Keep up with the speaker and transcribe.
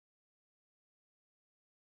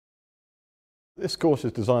This course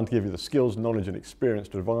is designed to give you the skills, knowledge and experience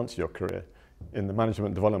to advance your career in the management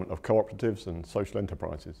and development of cooperatives and social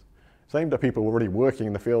enterprises. It's aimed at people already working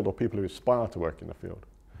in the field or people who aspire to work in the field.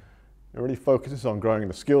 It really focuses on growing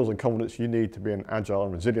the skills and confidence you need to be an agile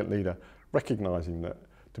and resilient leader, recognising that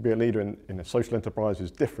to be a leader in a social enterprise is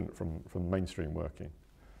different from mainstream working.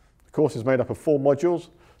 The course is made up of 4 modules,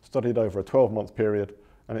 studied over a 12-month period,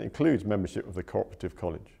 and it includes membership of the Cooperative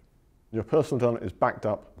College. Your personal development is backed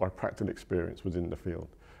up by practical experience within the field.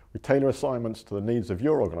 We tailor assignments to the needs of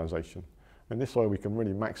your organisation, and this way we can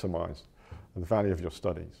really maximise the value of your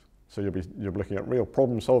studies. So you'll be looking at real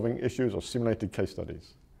problem-solving issues or simulated case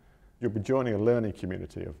studies. You'll be joining a learning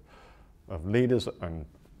community of leaders and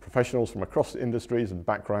professionals from across the industries and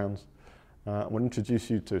backgrounds. We'll introduce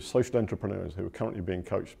you to social entrepreneurs who are currently being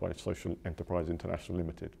coached by Social Enterprise International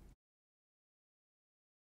Limited.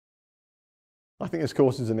 I think this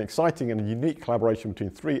course is an exciting and unique collaboration between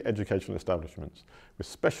 3 educational establishments with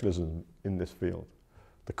specialism in this field.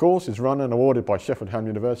 The course is run and awarded by Sheffield Hallam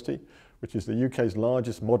University, which is the UK's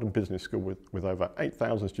largest modern business school with over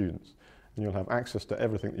 8,000 students, and you'll have access to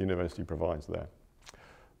everything the university provides there.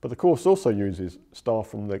 But the course also uses staff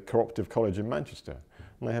from the Cooperative College in Manchester,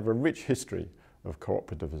 and they have a rich history of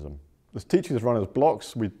cooperativism. The teaching is run as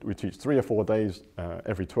blocks. We teach 3 or 4 days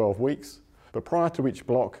every 12 weeks, but prior to each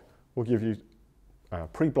block we'll give you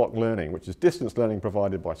pre-block learning, which is distance learning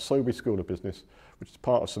provided by Sobey School of Business, which is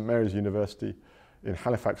part of St Mary's University in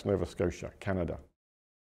Halifax, Nova Scotia, Canada.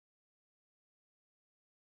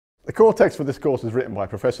 The core text for this course is written by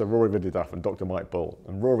Professor Rory Ridley-Duff and Dr Mike Bull,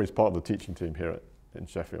 and Rory is part of the teaching team here in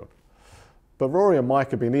Sheffield. But Rory and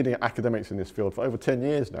Mike have been leading academics in this field for over 10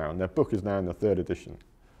 years now, and their book is now in the 3rd edition.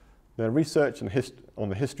 Their research on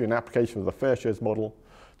the history and application of the fair shares model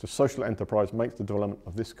to social enterprise makes the development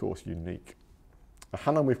of this course unique. At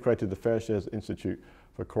Hallam we've created the Fair Shares Institute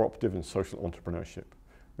for Cooperative and Social Entrepreneurship,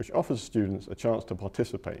 which offers students a chance to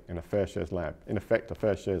participate in a Fair Shares lab, in effect a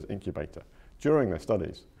Fair Shares incubator, during their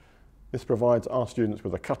studies. This provides our students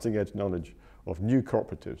with a cutting-edge knowledge of new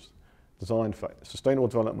cooperatives designed for sustainable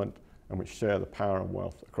development and which share the power and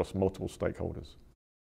wealth across multiple stakeholders.